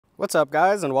What's up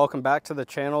guys, and welcome back to the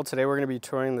channel. Today we're going to be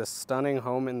touring this stunning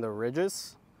home in the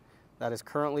Ridges that is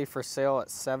currently for sale at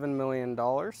 $7 million.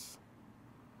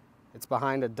 It's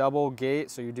behind a double gate,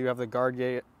 so you do have the guard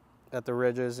gate at the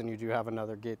Ridges and you do have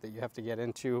another gate that you have to get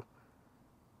into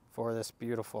for this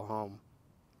beautiful home.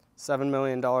 $7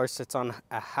 million, sits on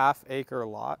a half-acre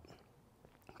lot,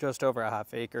 just over a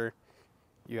half acre.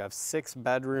 You have 6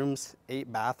 bedrooms,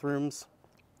 8 bathrooms,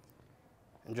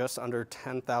 and just under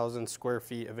 10,000 square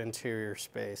feet of interior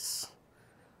space.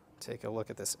 Take a look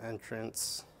at this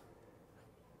entrance.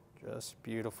 Just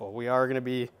beautiful. We are going to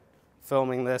be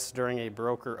filming this during a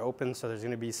broker open, so there's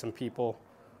going to be some people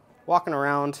walking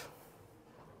around.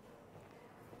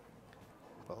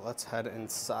 But let's head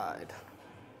inside.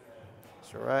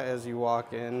 So right as you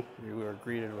walk in, you are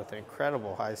greeted with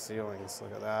incredible high ceilings.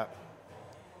 Look at that.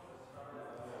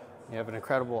 You have an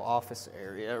incredible office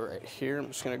area right here. I'm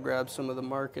just going to grab some of the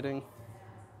marketing.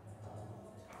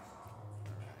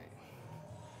 Right.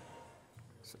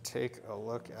 So take a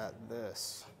look at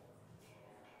this.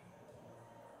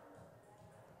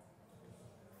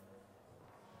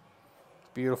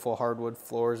 Beautiful hardwood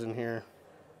floors in here.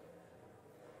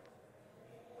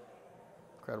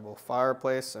 Incredible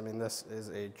fireplace. I mean, this is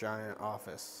a giant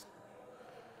office.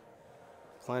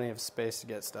 Plenty of space to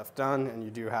get stuff done, and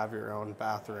you do have your own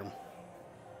bathroom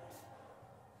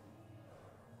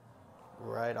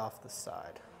right off the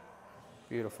side.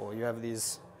 Beautiful. You have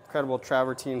these incredible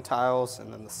travertine tiles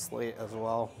and then the slate as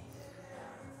well.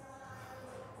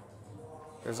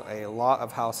 There's a lot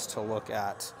of house to look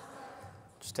at.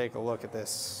 Just take a look at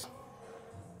this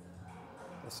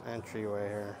entryway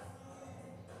here.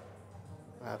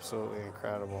 Absolutely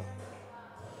incredible.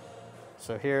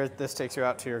 So here, this takes you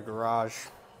out to your garage.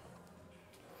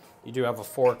 You do have a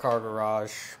 4-car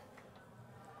garage,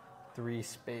 3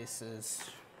 spaces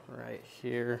right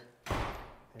here,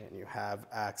 and you have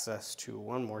access to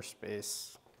 1 more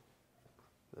space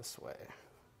this way.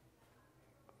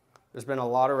 There's been a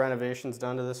lot of renovations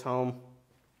done to this home.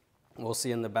 We'll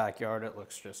see in the backyard, it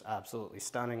looks just absolutely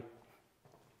stunning.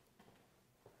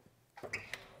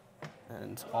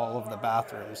 And all of the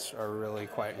bathrooms are really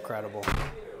quite incredible.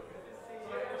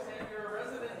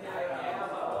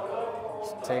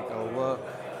 Take a look.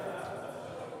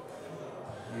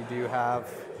 You do have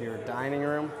your dining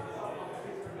room,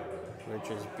 which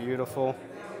is beautiful.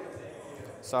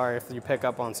 Sorry if you pick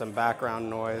up on some background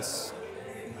noise.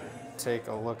 Take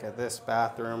a look at this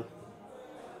bathroom.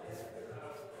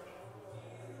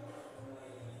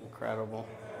 Incredible.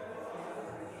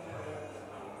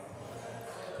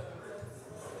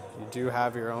 You do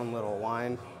have your own little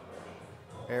wine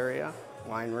area,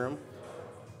 wine room.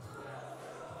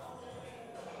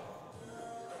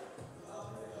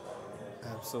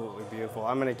 Absolutely beautiful.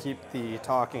 I'm going to keep the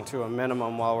talking to a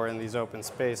minimum while we're in these open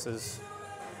spaces.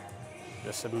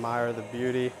 Just admire the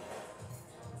beauty.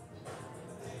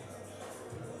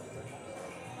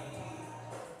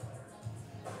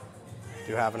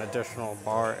 You have an additional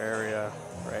bar area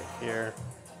right here.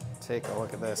 Take a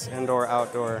look at this, indoor,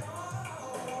 outdoor.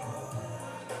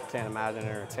 Can't imagine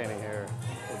entertaining here.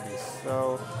 It would be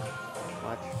so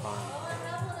much fun.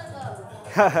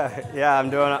 Yeah, I'm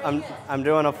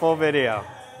doing a full video.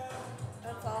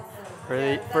 That's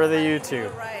awesome. For the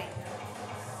YouTube. Right.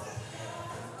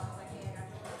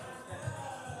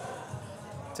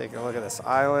 Take a look at this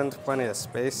island. Plenty of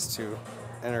space to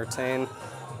entertain.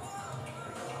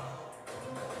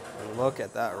 And look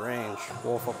at that range.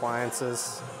 Wolf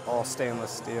appliances, all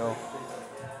stainless steel.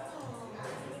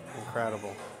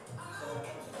 Incredible.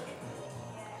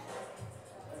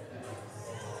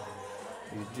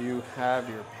 You do have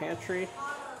your pantry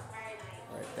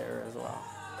right there as well.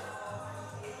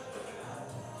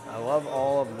 I love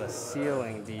all of the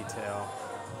ceiling detail,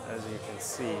 as you can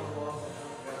see.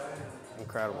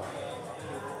 Incredible.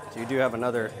 So you do have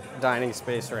another dining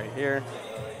space right here.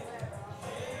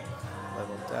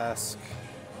 Little desk.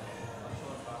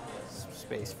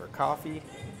 Space for coffee.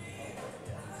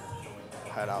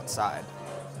 Head outside.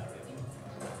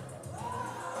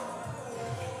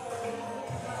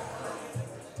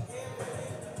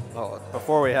 Oh,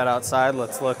 before we head outside,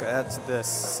 let's look at this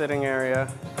sitting area.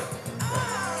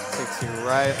 It takes you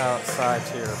right outside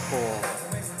to your pool.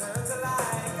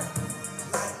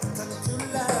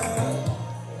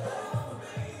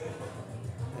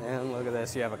 And look at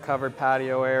this, you have a covered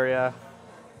patio area.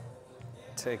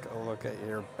 Take a look at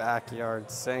your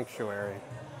backyard sanctuary.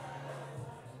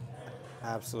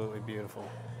 Absolutely beautiful.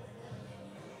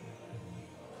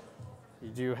 You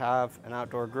do have an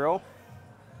outdoor grill.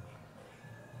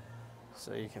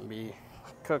 So you can be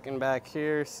cooking back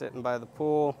here, sitting by the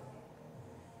pool,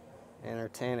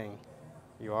 entertaining.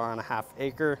 You are on a half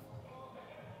acre.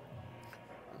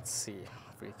 Let's see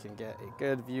if we can get a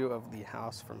good view of the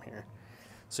house from here.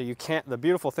 So you can't, the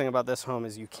beautiful thing about this home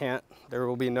is there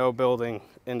will be no building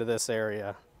into this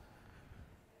area.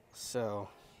 So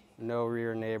no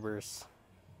rear neighbors.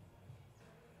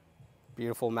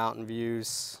 Beautiful mountain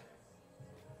views.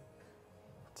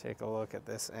 Take a look at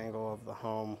this angle of the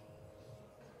home.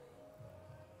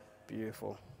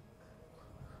 Beautiful.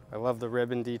 I love the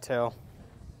ribbon detail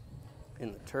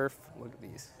in the turf. Look at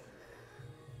these.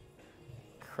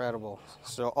 Incredible.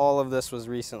 So all of this was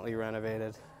recently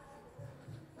renovated,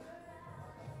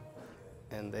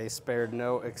 and they spared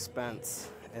no expense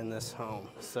in this home.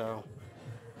 So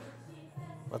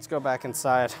let's go back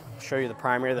inside, show you the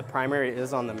primary. The primary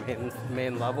is on the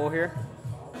main level here.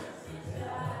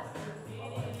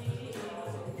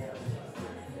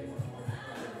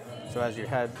 So as you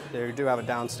head, they do have a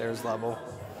downstairs level,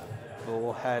 but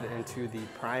we'll head into the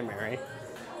primary.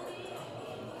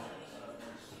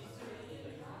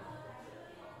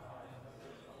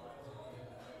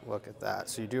 Look at that.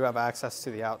 So you do have access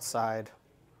to the outside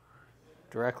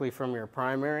directly from your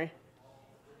primary.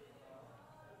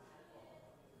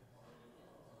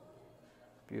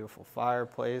 Beautiful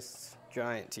fireplace,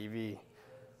 giant TV.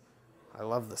 I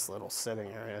love this little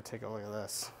sitting area. Take a look at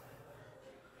this.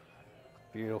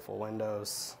 Beautiful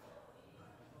windows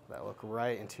that look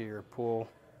right into your pool.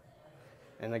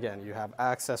 And again, you have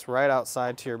access right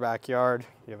outside to your backyard.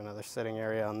 You have another sitting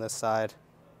area on this side.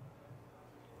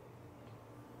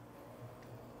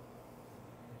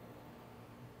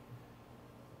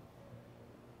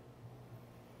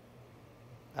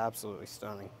 Absolutely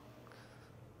stunning.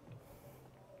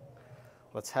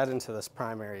 Let's head into this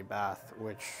primary bath,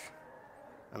 which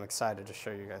I'm excited to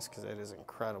show you guys because it is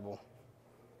incredible.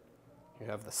 You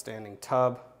have the standing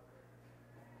tub,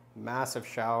 massive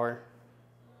shower.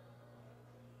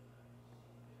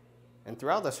 And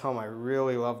throughout this home, I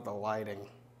really love the lighting.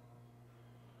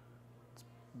 It's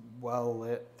well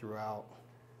lit throughout.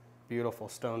 Beautiful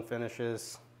stone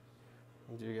finishes.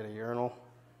 You do get a urinal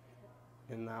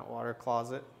in that water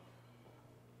closet.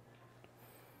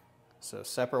 So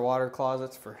separate water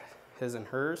closets for his and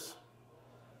hers.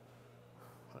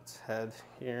 Let's head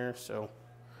here. So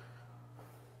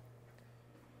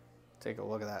take a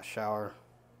look at that shower.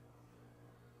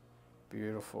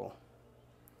 Beautiful.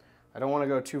 I don't want to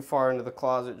go too far into the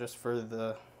closet just for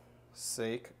the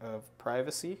sake of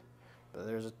privacy, but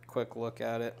there's a quick look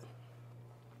at it.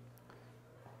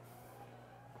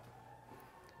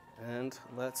 And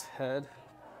let's head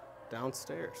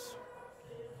downstairs.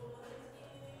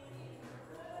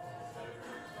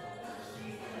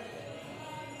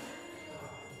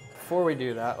 Before we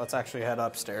do that, let's actually head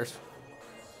upstairs.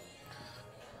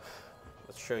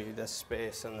 Let's show you this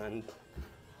space and then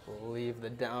we'll leave the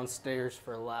downstairs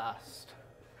for last.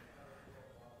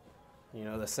 You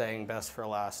know the saying, best for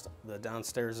last. The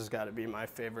downstairs has got to be my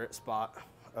favorite spot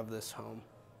of this home.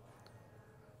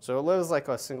 So it lives like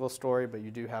a single story, but you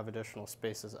do have additional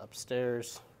spaces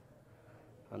upstairs.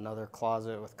 Another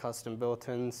closet with custom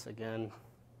built-ins. Again,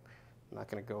 I'm not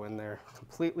going to go in there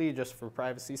completely just for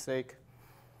privacy's sake.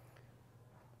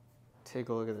 Take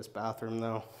a look at this bathroom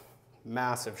though.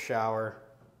 Massive shower.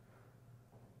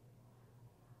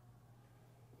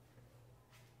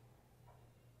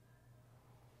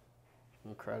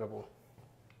 Incredible.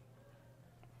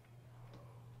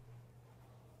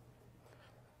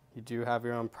 You do have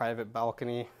your own private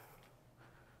balcony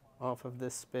off of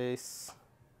this space.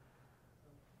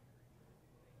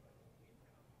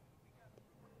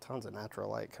 Tons of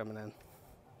natural light coming in.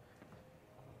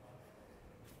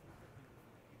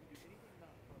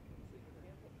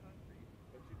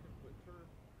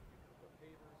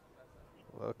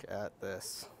 Look at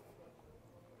this.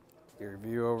 Your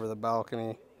view over the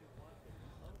balcony.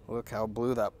 Look how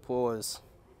blue that pool is.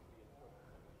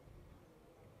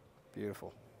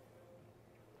 Beautiful.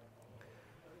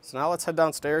 So now let's head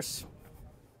downstairs.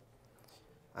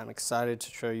 I'm excited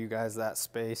to show you guys that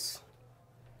space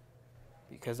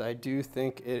because I do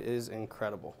think it is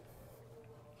incredible.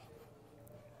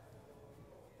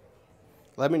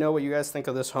 Let me know what you guys think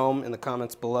of this home in the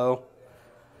comments below.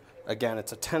 Again,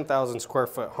 it's a 10,000 square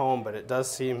foot home, but it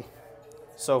does seem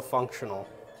so functional.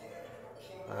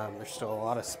 There's still a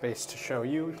lot of space to show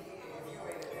you.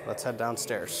 Let's head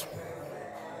downstairs.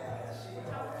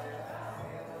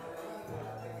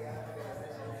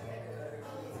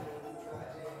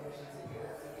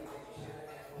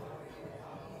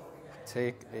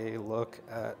 Take a look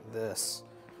at this.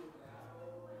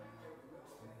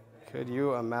 Could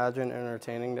you imagine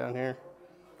entertaining down here?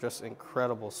 Just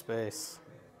incredible space.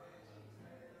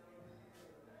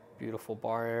 Beautiful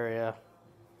bar area.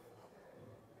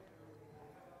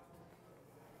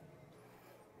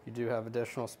 You do have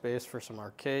additional space for some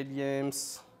arcade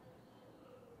games.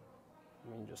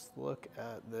 I mean, just look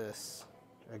at this.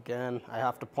 Again, I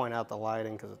have to point out the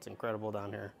lighting because it's incredible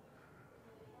down here.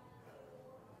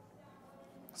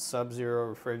 Sub-zero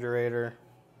refrigerator.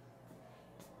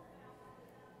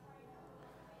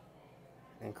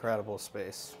 Incredible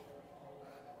space.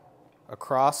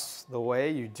 Across the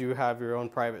way, you do have your own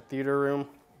private theater room.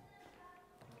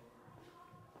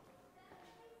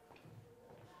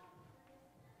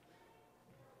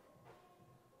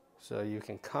 So you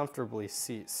can comfortably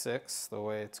seat 6 the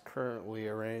way it's currently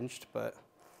arranged, but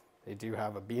they do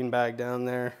have a beanbag down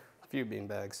there, a few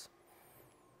beanbags,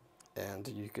 and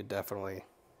you could definitely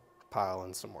pile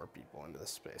in some more people into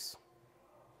this space.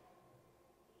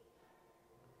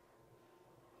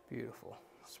 Beautiful.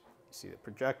 You see the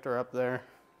projector up there,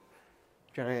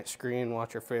 giant screen,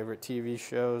 watch your favorite TV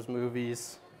shows,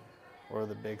 movies, or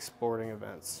the big sporting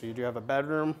events. So you do have a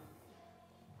bedroom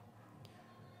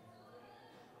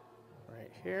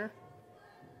right here.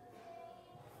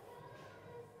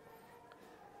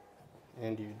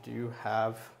 And you do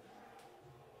have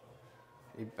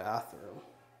a bathroom.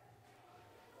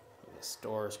 This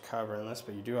door is covering this,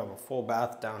 but you do have a full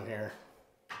bath down here.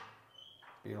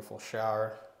 Beautiful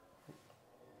shower.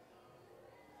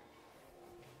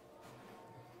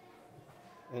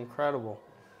 Incredible.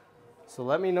 So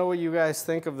let me know what you guys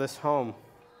think of this home.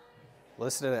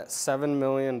 Listed at $7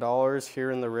 million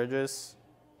here in the Ridges.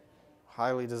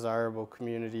 Highly desirable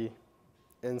community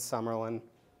in Summerlin.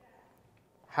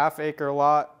 Half-acre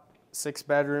lot, 6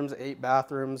 bedrooms, 8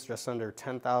 bathrooms, just under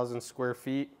 10,000 square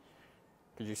feet.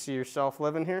 Could you see yourself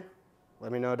living here?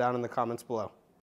 Let me know down in the comments below.